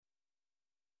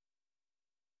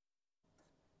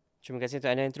Terima kasih untuk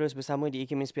anda yang terus bersama di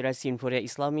IKIM Inspirasi Inforia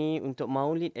Islami untuk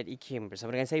Maulid at IKIM. Bersama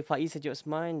dengan saya Faiz Sejuk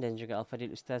Osman dan juga Al-Fadhil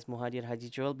Ustaz Muhadir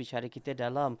Haji Joel. Bicara kita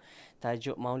dalam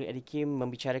tajuk Maulid at IKIM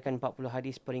membicarakan 40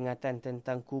 hadis peringatan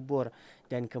tentang kubur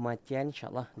dan kematian.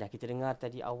 InsyaAllah dah kita dengar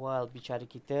tadi awal bicara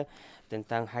kita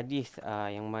tentang hadis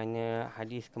yang mana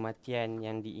hadis kematian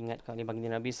yang diingatkan oleh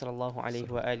baginda Nabi SAW.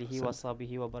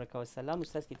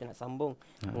 Ustaz, kita nak sambung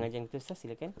pengajian kita. Ustaz,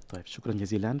 silakan. Baik, syukran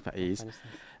jazilan Faiz.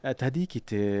 Tadi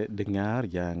kita dengar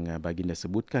yang baginda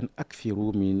sebutkan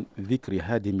akthiru min zikri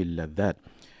hadimil ladzat.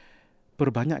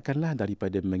 Perbanyakkanlah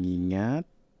daripada mengingat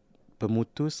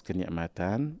pemutus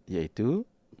kenikmatan, iaitu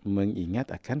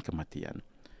mengingat akan kematian.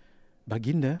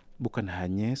 Baginda bukan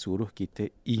hanya suruh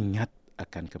kita ingat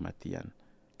akan kematian,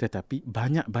 tetapi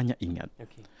banyak-banyak ingat.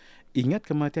 Okay. Ingat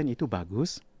kematian itu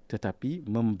bagus, tetapi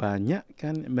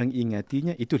membanyakkan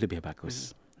mengingatinya itu lebih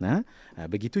bagus. Nah,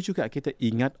 begitu juga kita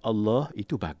ingat Allah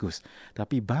itu bagus.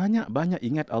 Tapi banyak-banyak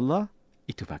ingat Allah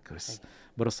itu bagus.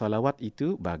 Bersalawat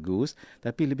itu bagus,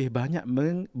 tapi lebih banyak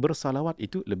bersalawat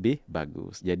itu lebih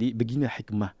bagus. Jadi begini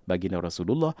hikmah baginda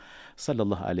Rasulullah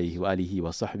sallallahu alaihi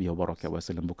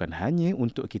wasallam, bukan hanya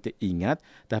untuk kita ingat,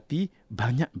 tapi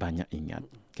banyak-banyak ingat.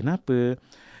 Kenapa?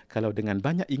 Kalau dengan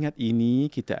banyak ingat ini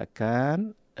kita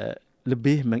akan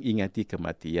lebih mengingati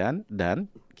kematian dan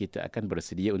kita akan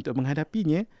bersedia untuk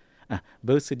menghadapinya.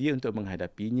 Bersedia untuk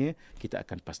menghadapinya, kita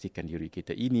akan pastikan diri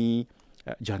kita ini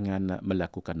jangan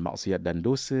melakukan maksiat dan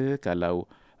dosa. Kalau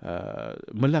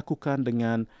melakukan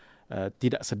dengan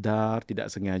tidak sedar,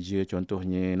 tidak sengaja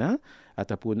contohnya,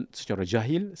 ataupun secara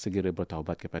jahil, segera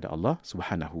bertaubat kepada Allah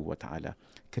Subhanahu wa taala.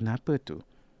 Kenapa tu?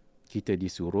 Kita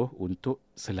disuruh untuk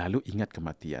selalu ingat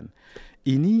kematian.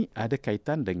 Ini ada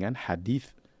kaitan dengan hadis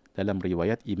dalam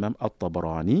riwayat Imam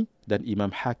At-Tabarani dan Imam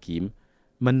Hakim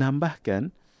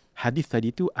menambahkan hadis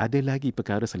tadi itu ada lagi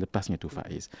perkara selepasnya tu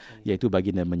Faiz, iaitu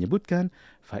baginda menyebutkan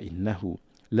fa innahu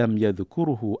lam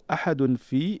yadhkuruhu ahadun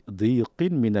fi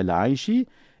dhiqin minal 'aishi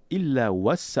illa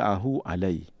wassa'ahu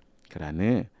alai.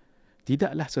 Kerana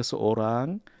tidaklah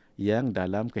seseorang yang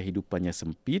dalam kehidupannya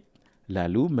sempit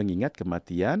lalu mengingat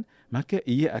kematian, maka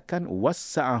ia akan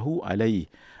wassa'ahu alai,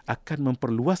 akan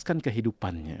memperluaskan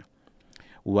kehidupannya.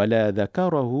 Wala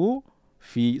dzakarahu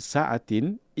fi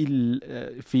sa'atin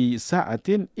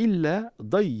illa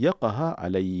dayyaqaha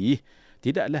alaih.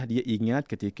 Tidaklah dia ingat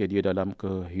ketika dia dalam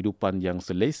kehidupan yang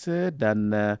selesa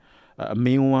dan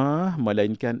mewah,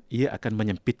 melainkan ia akan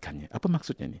menyempitkannya. Apa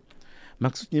maksudnya ni?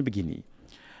 Maksudnya begini.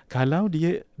 Kalau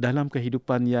dia dalam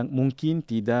kehidupan yang mungkin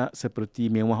tidak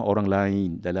seperti mewah orang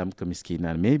lain, dalam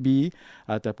kemiskinan maybe,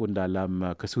 ataupun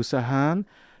dalam kesusahan,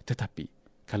 tetapi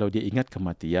kalau dia ingat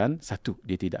kematian, satu,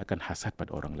 dia tidak akan hasad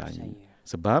pada orang lain.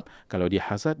 Sebab kalau dia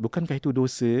hasad, bukankah itu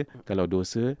dosa? Kalau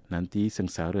dosa, nanti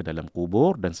sengsara dalam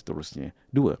kubur dan seterusnya.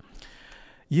 Dua,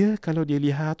 kalau dia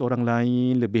lihat orang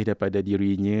lain lebih daripada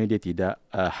dirinya, dia tidak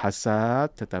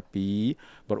hasad tetapi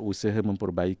berusaha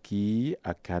memperbaiki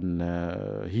akan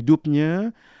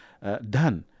hidupnya,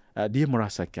 dan dia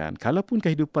merasakan kalaupun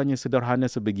kehidupannya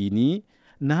sederhana sebegini,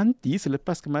 nanti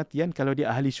selepas kematian kalau dia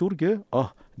ahli syurga,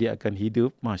 dia akan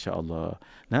hidup Masya Allah.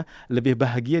 Lebih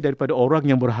bahagia daripada orang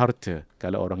yang berharta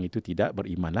kalau orang itu tidak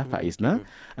berimanlah Faiz.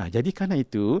 Jadi kerana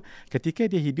itu ketika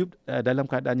dia hidup dalam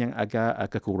keadaan yang agak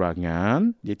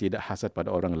kekurangan, dia tidak hasad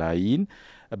pada orang lain,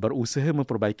 berusaha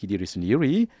memperbaiki diri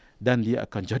sendiri, dan dia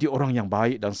akan jadi orang yang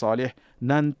baik dan soleh.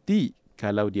 Nanti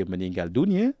kalau dia meninggal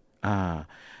dunia,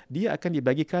 dia akan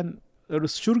dibagikan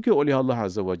syurga oleh Allah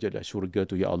Azza wa Jalla. Syurga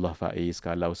tu ya Allah Faiz,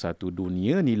 kalau satu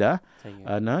dunia ni lah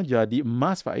jadi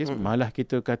emas Faiz, malah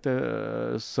kita kata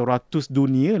 100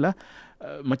 dunia lah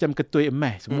macam ketui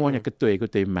emas, semuanya ketui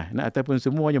emas, ataupun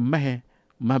semuanya emas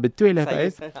betul lah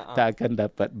Faiz, tak akan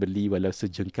dapat beli walau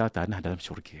sejengkal tanah dalam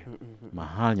syurga.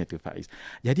 Mahalnya tu Faiz.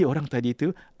 Jadi orang tadi tu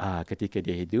ketika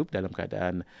dia hidup dalam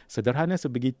keadaan sederhana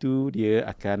sebegitu, dia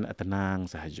akan tenang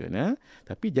sahaja.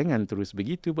 Tapi jangan terus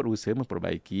begitu, berusaha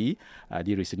memperbaiki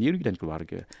diri sendiri dan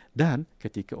keluarga. Dan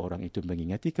ketika orang itu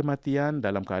mengingati kematian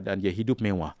dalam keadaan dia hidup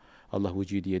mewah, Allah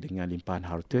uji dia dengan limpahan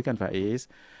harta kan Faiz,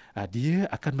 dia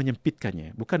akan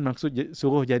menyempitkannya. Bukan maksud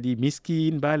suruh jadi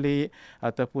miskin balik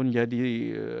ataupun jadi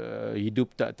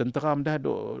hidup tak tenteram dah,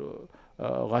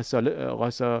 rasa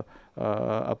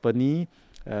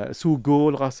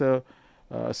sugul, rasa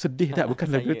sedih tak, bukan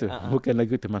lagu tu. Bukan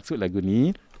lagu tu. Maksud lagu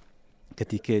ni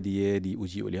ketika dia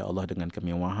diuji oleh Allah dengan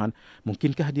kemewahan,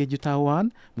 mungkinkah dia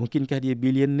jutawan, mungkinkah dia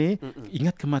bilioner,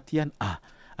 ingat kematian,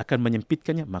 akan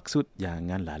menyempitkannya. Maksud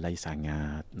jangan lalai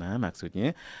sangat. Nah,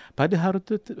 maksudnya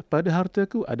pada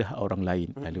hartaku ada hak orang lain.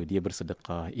 Lalu dia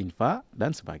bersedekah, infak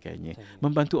dan sebagainya.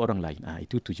 Membantu orang lain.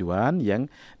 Itu tujuan yang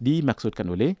dimaksudkan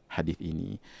oleh hadis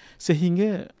ini.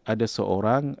 Sehingga ada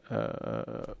seorang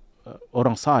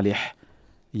orang salih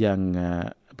yang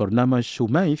bernama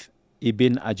Shumaith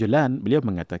ibn Ajlan, beliau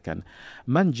mengatakan,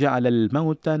 man ja'alal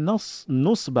mauta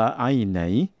nusba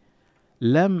ainai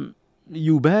lam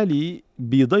yubali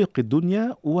bidaiqid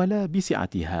dunya wala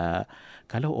bisi'atiha.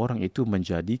 Kalau orang itu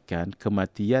menjadikan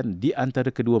kematian di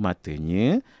antara kedua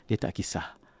matanya, dia tak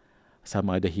kisah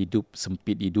sama ada hidup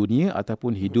sempit di dunia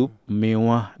ataupun hidup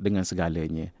mewah dengan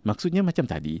segalanya. Maksudnya macam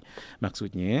tadi.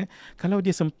 Maksudnya, kalau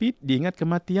dia sempit, dia ingat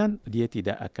kematian, dia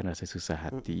tidak akan rasa susah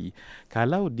hati.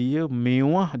 Kalau dia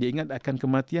mewah, dia ingat akan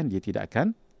kematian, dia tidak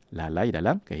akan lalai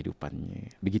dalam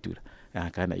kehidupannya. Begitulah.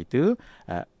 Kerana itu,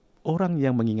 orang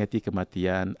yang mengingati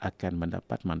kematian akan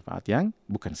mendapat manfaat yang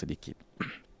bukan sedikit.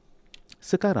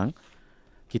 Sekarang,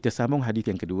 kita sambung hadis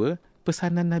yang kedua.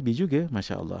 Pesanan Nabi juga,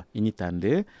 Masya Allah. Ini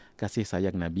tanda kasih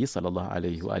sayang Nabi SAW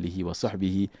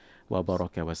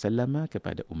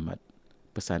kepada umat.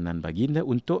 Pesanan baginda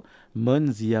untuk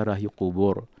menziarahi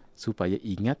kubur supaya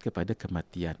ingat kepada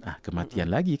kematian.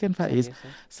 Kematian lagi kan Faiz?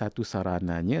 Satu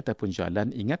sarananya ataupun jalan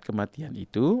ingat kematian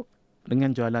itu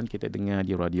dengan jalan kita dengar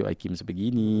di radio Aikim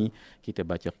sebegini, kita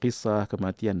baca kisah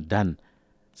kematian, dan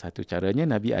satu caranya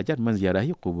Nabi ajar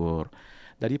menziarahi kubur.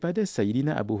 Daripada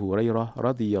Sayyidina Abu Hurairah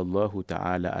radhiyallahu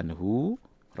taala anhu,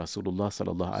 Rasulullah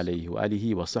sallallahu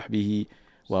alaihi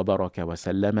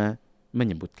wasallam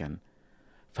menyebutkan,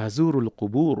 "Fazurul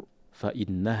qubur fa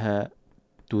innaha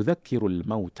tudzakkirul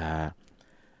mauta."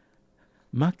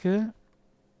 Maka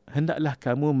hendaklah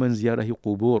kamu menziarahi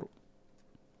kubur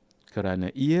kerana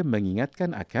ia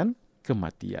mengingatkan akan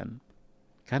kematian.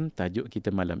 Kan tajuk kita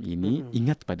malam ini,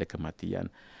 ingat pada kematian.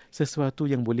 Sesuatu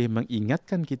yang boleh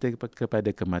mengingatkan kita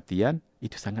kepada kematian,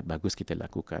 itu sangat bagus kita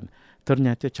lakukan.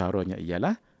 Ternyata caranya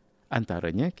ialah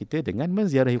antaranya kita dengan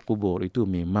menziarahi kubur. Itu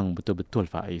memang betul-betul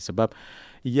Faiz. Sebab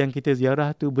yang kita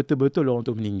ziarah tu betul-betul orang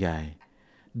tu meninggal.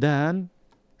 Dan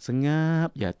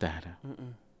sengap di atas.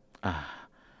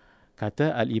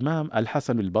 Kata Al-Imam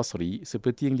Al-Hasan Al-Basri,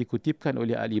 seperti yang dikutipkan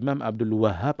oleh Al-Imam Abdul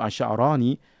Wahhab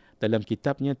Asy'arani dalam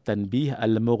kitabnya Tanbih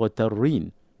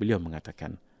Al-Mughtarrin, beliau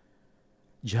mengatakan,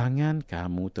 jangan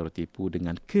kamu tertipu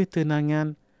dengan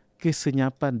ketenangan,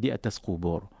 kesenyapan di atas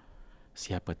kubur.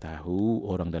 Siapa tahu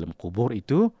orang dalam kubur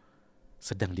itu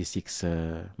sedang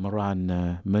disiksa,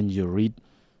 merana, menjerit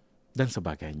dan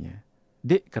sebagainya.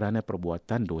 Dek kerana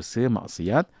perbuatan dosa,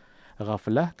 maksiat,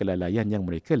 ghaflah, kelalaian yang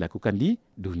mereka lakukan di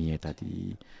dunia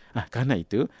tadi. Kerana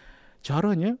itu,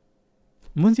 caranya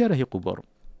menziarahi kubur.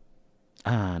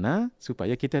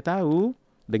 Supaya kita tahu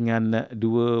dengan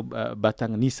dua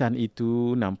batang nisan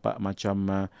itu nampak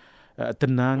macam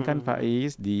tenang kan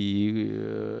Faiz di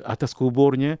atas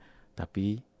kuburnya,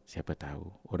 tapi siapa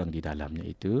tahu orang di dalamnya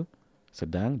itu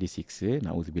sedang disiksa,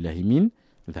 na'udzubillahi min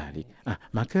dzalik.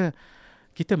 Maka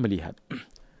kita melihat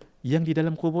yang di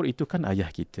dalam kubur itu kan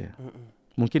ayah kita.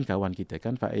 Mungkin kawan kita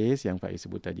kan Faiz, yang Faiz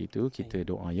sebut tadi itu, kita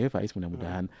doa ya Faiz,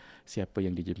 mudah-mudahan siapa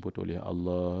yang dijemput oleh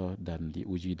Allah dan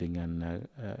diuji dengan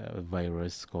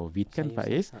virus COVID kan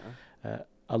Faiz,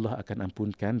 Allah akan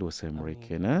ampunkan dosa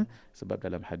mereka. Sebab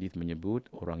dalam hadis menyebut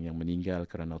orang yang meninggal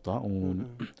kerana ta'un,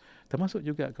 termasuk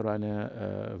juga kerana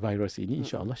virus ini,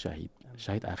 insya-Allah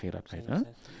syahid akhirat Faiz.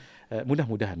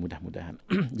 Mudah-mudahan.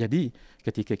 Jadi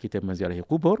ketika kita menziarahi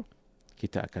kubur,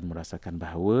 kita akan merasakan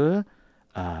bahawa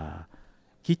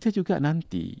kita juga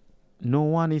nanti,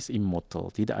 no one is immortal.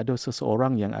 Tidak ada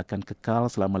seseorang yang akan kekal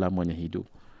selama-lamanya hidup.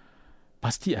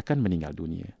 Pasti akan meninggal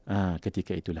dunia.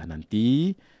 Ketika itulah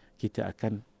nanti kita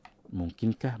akan,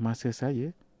 mungkinkah masa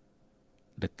saya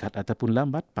dekat ataupun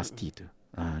lambat? Pasti itu.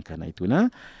 Kerana itu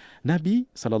Nabi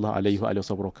SAW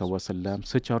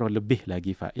secara lebih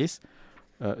lagi Faiz,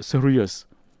 serius.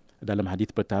 Dalam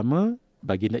hadis pertama,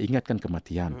 baginda ingatkan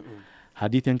kematian.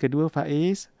 Hadis yang kedua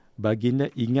Faiz, baginda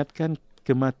ingatkan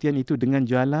kematian itu dengan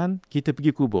jalan kita pergi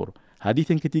kubur.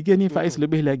 Hadis yang ketiga ni Faiz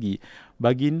lebih lagi,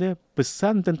 baginda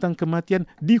pesan tentang kematian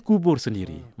di kubur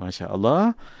sendiri. Masya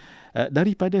Allah.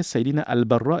 Daripada Sayyidina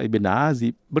Al-Barra ibn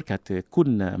Azib berkata,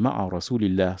 kunna ma'a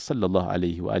Rasulillah sallallahu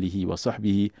alaihi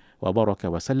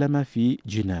wasallam fi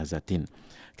jinazatin.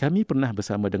 Kami pernah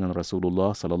bersama dengan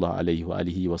Rasulullah sallallahu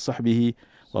alaihi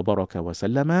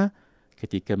wasallam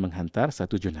ketika menghantar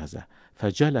satu jenazah.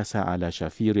 Fajalasa ala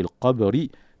syafiril qabri,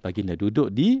 baginda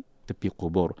duduk di tepi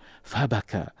kubur.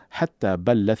 Fabaka hatta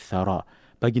ballat thara,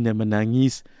 baginda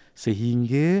menangis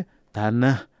sehingga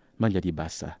tanah menjadi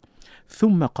basah.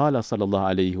 Thumma qala sallallahu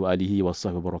alaihi wa alihi wa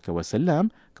sahbihi baraka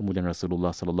wasallam. Kemudian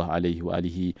Rasulullah sallallahu alaihi wa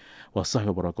alihi wa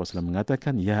sahbihi baraka wasallam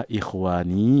mengatakan, ya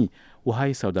ikhwani,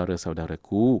 wahai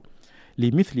saudara-saudaraku,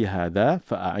 limithli hadha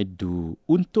fa'a'iddu,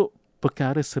 untuk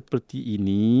perkara seperti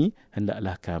ini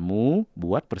hendaklah kamu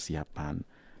buat persiapan.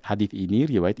 Hadis ini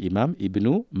riwayat Imam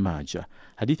Ibnu Majah.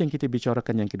 Hadis yang kita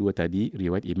bicarakan yang kedua tadi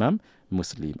riwayat Imam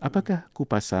Muslim. Apakah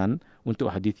kupasan untuk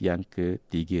hadis yang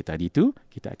ketiga tadi tu?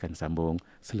 Kita akan sambung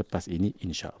selepas ini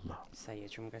insya-Allah. Saya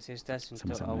terima kasih Ustaz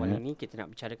untuk Sama-sama. awal ini. Kita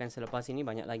nak bicarakan selepas ini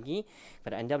banyak lagi.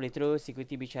 Pada anda boleh terus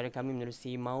ikuti bicara kami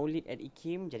menerusi Maulid at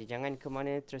IKIM. Jadi jangan ke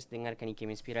mana, terus dengarkan IKIM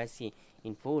Inspirasi,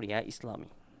 Info Ria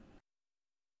Islami.